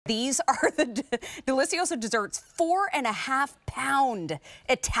These are the Delizioso desserts, 4.5-pound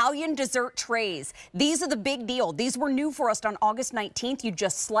Italian dessert trays. These are the big deal. These were new for us on August 19th. You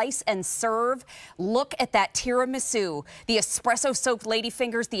just slice and serve. Look at that tiramisu, the espresso-soaked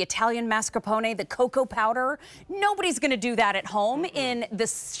ladyfingers, the Italian mascarpone, the cocoa powder. Nobody's going to do that at home in the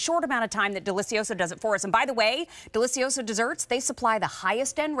short amount of time that Delizioso does it for us. And by the way, Delizioso desserts, they supply the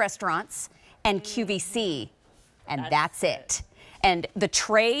highest end restaurants and QVC, and that's it. And the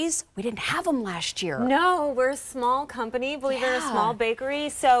trays, we didn't have them last year. No, we're a small company, believe it, a small bakery,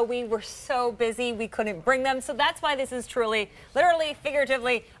 so we were so busy we couldn't bring them. So that's why this is truly, literally,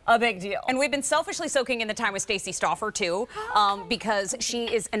 figuratively, a big deal. And we've been selfishly soaking in the time with Stacey Stauffer too, because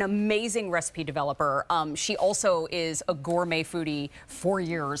she is an amazing recipe developer. She also is a gourmet foodie for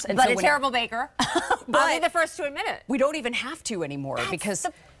years. And but so a terrible baker. I'll be the first to admit it. We don't even have to anymore because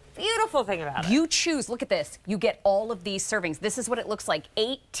beautiful thing about it. You choose, look at this, you get all of these servings. This is what it looks like,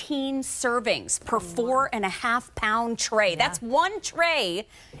 18 servings per 4.5-pound tray. That's one tray,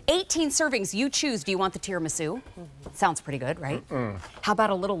 18 servings. You choose, do you want the tiramisu? Sounds pretty good, right? How about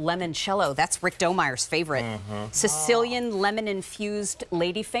a little limoncello? That's Rick Domeyer's favorite. Sicilian lemon-infused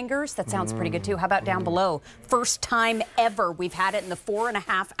ladyfingers, that sounds pretty good too. How about down below? First time ever we've had it in the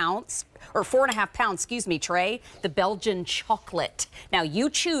 4.5-pound, excuse me, tray, the Belgian chocolate. Now you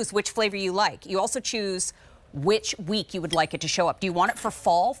choose which flavor you like. You also choose which week you would like it to show up. Do you want it for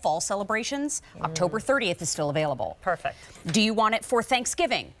fall celebrations? October 30th is still available. Perfect. Do you want it for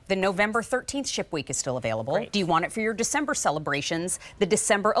Thanksgiving? The November 13th ship week is still available. Great. Do you want it for your December celebrations? The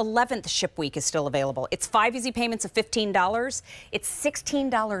December 11th ship week is still available. It's 5 easy payments of $15. It's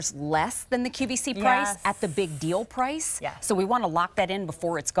 $16 less than the QVC price at the big deal price. So we want to lock that in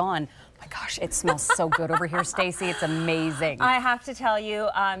before it's gone. My gosh, it smells so good over here, Stacey. It's amazing. I have to tell you,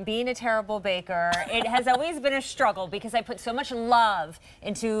 being a terrible baker, it has always been a struggle because I put so much love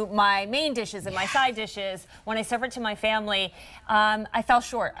into my main dishes and my side dishes. When I serve it to my family, I fell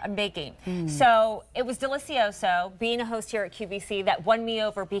short on baking. So it was Delizioso, being a host here at QVC, that won me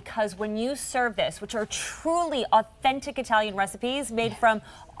over because when you serve this, which are truly authentic Italian recipes made from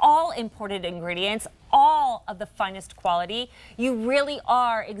all imported ingredients, all of the finest quality, you really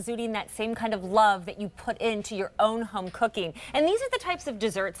are exuding that same kind of love that you put into your own home cooking. And these are the types of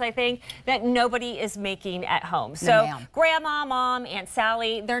desserts, I think, that nobody is making at home. So grandma, mom, Aunt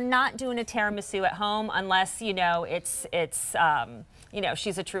Sally, they're not doing a tiramisu at home unless, you know, you know,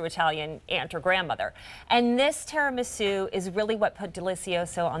 she's a true Italian aunt or grandmother. And this tiramisu is really what put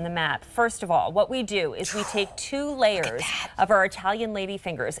Delizioso on the map. First of all, what we do is we take 2 layers of our Italian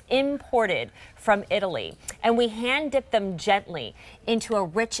ladyfingers, imported from Italy, and we hand dip them gently into a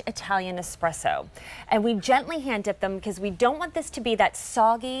rich Italian espresso. And we gently hand dip them because we don't want this to be that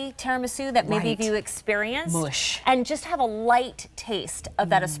soggy tiramisu that maybe you experienced. Mush. And just have a light taste of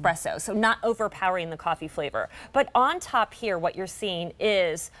that espresso, so not overpowering the coffee flavor. But on top here, what you're seeing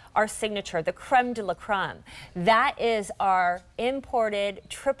is our signature, the creme de la creme. That is our imported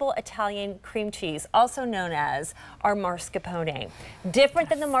triple Italian cream cheese, also known as our mascarpone. Different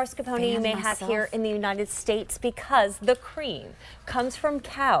than the mascarpone you may have here in the United States because the cream comes from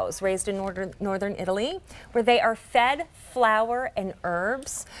cows raised in northern Italy, where they are fed flour and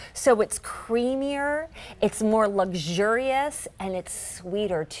herbs. So it's creamier, it's more luxurious, and it's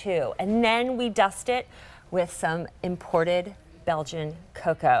sweeter too. And then we dust it with some imported Belgian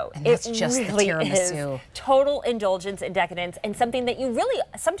cocoa. And that's just really the tiramisu. Is total indulgence and decadence, and something that you really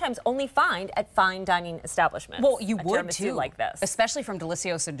sometimes only find at fine dining establishments. Well, you would too, like this, especially from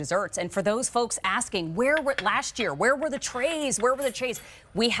Delizioso Desserts. And for those folks asking, where were last year? Where were the trays? Where were the trays?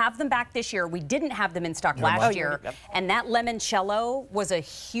 We have them back this year. We didn't have them in stock last year, and that limoncello was a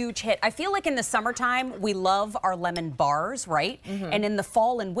huge hit. I feel like in the summertime we love our lemon bars, right? And in the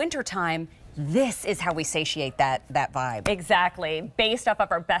fall and winter time, this is how we satiate that vibe. Exactly, based off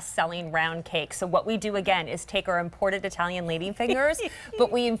of our best-selling round cake. So what we do again is take our imported Italian ladyfingers,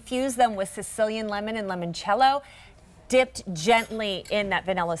 but we infuse them with Sicilian lemon and limoncello, dipped gently in that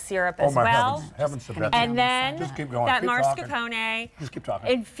vanilla syrup as well. Heavens to Betsy. And then just keep going. that Keep mascarpone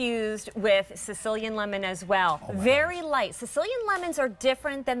infused with Sicilian lemon as well. Very light. Sicilian lemons are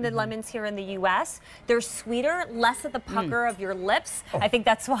different than the lemons here in the U.S. They're sweeter, less of the pucker of your lips. I think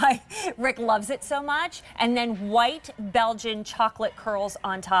that's why Rick loves it so much. And then white Belgian chocolate curls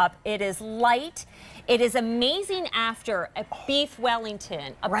on top. It is light. It is amazing after a beef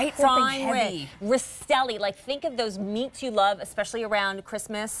Wellington, a prime rib, Rastelli. Like, think of those meat meats you love, especially around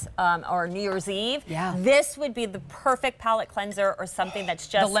Christmas or New Year's Eve, yeah, this would be the perfect palate cleanser or something that's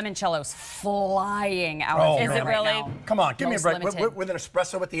just... The limoncello's flying out of here Is it really? right now. Come on, give me a break. Limited. With an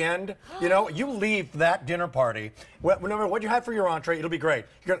espresso at the end, you know, you leave that dinner party, no matter what you had for your entree, it'll be great.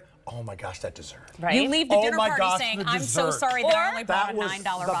 You're gonna, oh my gosh, that dessert. Right? You leave the dinner my party gosh, saying, the I'm so dessert. sorry that I Or only bought a $9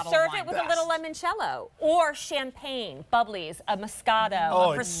 bottle of Serve wine. it with a little limoncello or champagne, bubblies, a Moscato,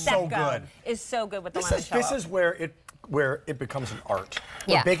 Oh, a it's so Prosecco. good. Is so good with the This limoncello. is where it becomes an art.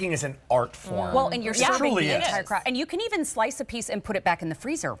 Yeah. Where baking is an art form. Well, and you're It serving truly the is. entire crowd. And you can even slice a piece and put it back in the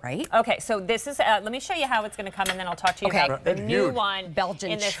freezer, right? Okay, so this is, let me show you how it's going to come, and then I'll talk to you Okay. about the It's new huge. one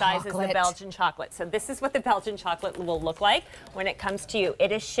Belgian in this size is the chocolate. Belgian chocolate. So this is what the Belgian chocolate will look like when it comes to you.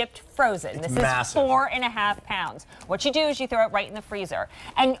 It is shipped frozen. It's this massive. is 4.5 pounds. What you do is you throw it right in the freezer.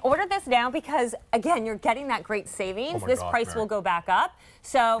 And order this now because, again, you're getting that great savings. Oh my This gosh, price Mary. will go back up.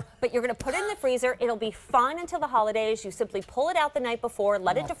 So, but you're going to put it in the freezer. It'll be fine until the holidays. You simply pull it out the night before,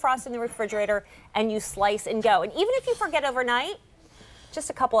 let it defrost in the refrigerator, and you slice and go. And even if you forget overnight, just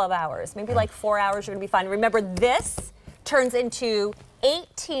a couple of hours, maybe like 4 hours, you're going to be fine. Remember, this turns into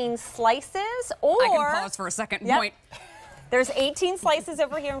 18 slices, or... I can pause for a second and Yep. point. There's 18 slices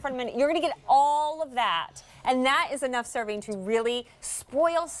over here in front of me. You're going to get all of that. And that is enough serving to really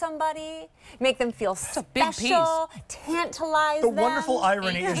spoil somebody, make them feel a big special, tantalize The them. wonderful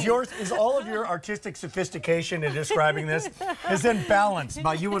irony is all of your artistic sophistication in describing this is then balanced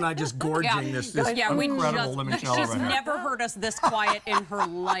by you and I just gorging this incredible limoncello She's right here. never heard us this quiet in her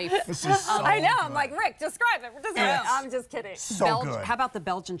life. This is so I know. good. I'm like, Rick, describe it. Describe it. I'm just kidding. So good. How about the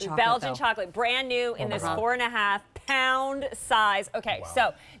Belgian chocolate, Belgian though? chocolate, brand new in my this God. 4.5 pound size. Okay,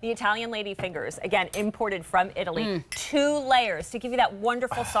 so the Italian lady fingers, again, imported from Italy. 2 layers to give you that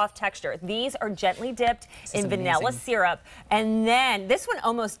wonderful soft texture. These are gently dipped in vanilla amazing. syrup. And then this one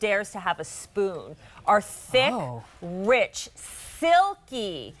almost dares to have a spoon. Our thick, rich,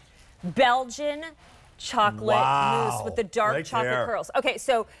 silky Belgian chocolate mousse with the dark Right chocolate there. curls. Okay,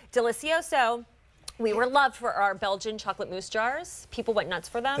 so Delizioso. We were loved for our Belgian chocolate mousse jars. People went nuts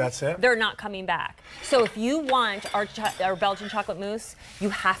for them. That's it? They're not coming back. So if you want our Belgian chocolate mousse, you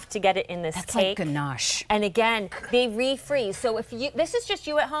have to get it in this That's like cake. ganache. And again, they refreeze. So if this is just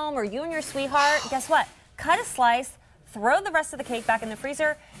you at home or you and your sweetheart, guess what? Cut a slice, throw the rest of the cake back in the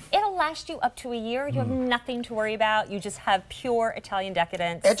freezer. It'll last you up to a year. You have nothing to worry about. You just have pure Italian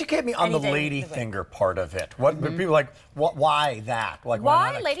decadence. Educate me on any the day lady of the week. finger part of it. What people like? Why that? Like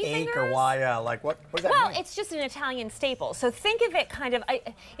Why not a lady cake or fingers? why? Like what does that Well, mean? it's just an Italian staple. So think of it kind of, I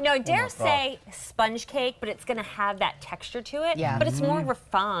dare say sponge cake, but it's going to have that texture to it. Yeah. But it's more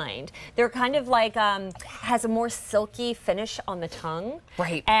refined. They're kind of like, has a more silky finish on the tongue.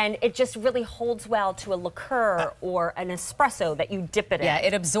 Right. And it just really holds well to a liqueur or an espresso that you dip it in. Yeah,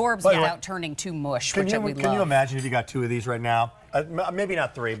 it absorbs By the way, without turning to mush, Can which we love. you imagine if you got 2 of these right now? Maybe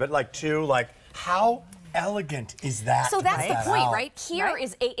not 3, but like 2. Like how elegant is that? So to that's put the that point, out? right? Here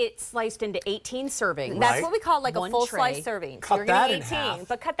is it's sliced into 18 servings. That's Right. what we call like a One full tray. slice serving. So Cut you're gonna that get in 18, half.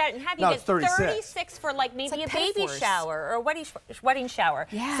 but cut that in half. You No, get it's 36. 36 for like maybe like a baby pinafores. shower or a wedding shower.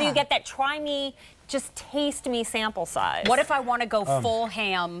 Yeah. So you get that try me, just taste me sample size. What if I want to go full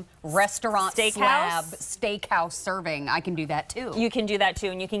ham, restaurant Steakhouse? slab, steakhouse serving? I can do that too. You can do that too,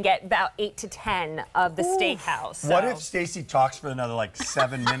 and you can get about 8 to 10 of the steakhouse. What So- if Stacy talks for another like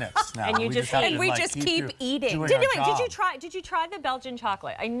 7 minutes now? And you just have eat. to, And we like, just keep eating. doing Did our you job. did you try the Belgian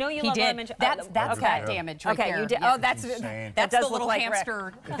chocolate? I know you He love did. lemon. That's okay. that damage right Okay, there. you did. Yeah. Oh, that's insane. that That's does the look little like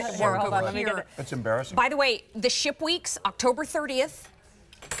hamster Here, work hold on, over let me get here. it. It's embarrassing. By the way, the ship weeks, October 30th,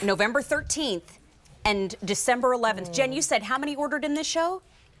 November 13th, and December 11th. Jen, you said how many ordered in this show?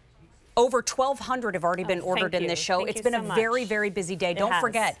 Over 1,200 have already been ordered in you. this show. Thank It's you been so a much. very, very busy day. Don't has.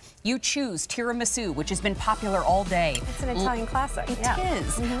 forget, you choose tiramisu, which has been popular all day. It's an Italian classic. It yeah.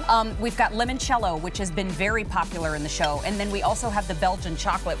 is. We've got limoncello, which has been very popular in the show. And then we also have the Belgian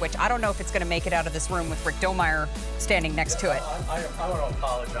chocolate, which I don't know if it's going to make it out of this room with Rick Domeyer standing next to it. I want to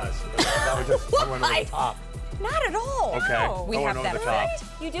apologize. That was just I went over the top. Not at all. Okay. No. We I have went over that the top.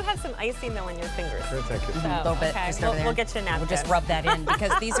 effect. You do have some icing though in your fingers. Thank you. So, A little bit. Okay, Just over there. we'll get you a napkin. We'll just rub that in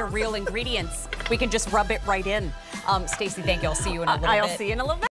because these are real ingredients. We can just rub it right in. Stacey, thank you. I'll see you in a little bit. I'll see you in a little bit.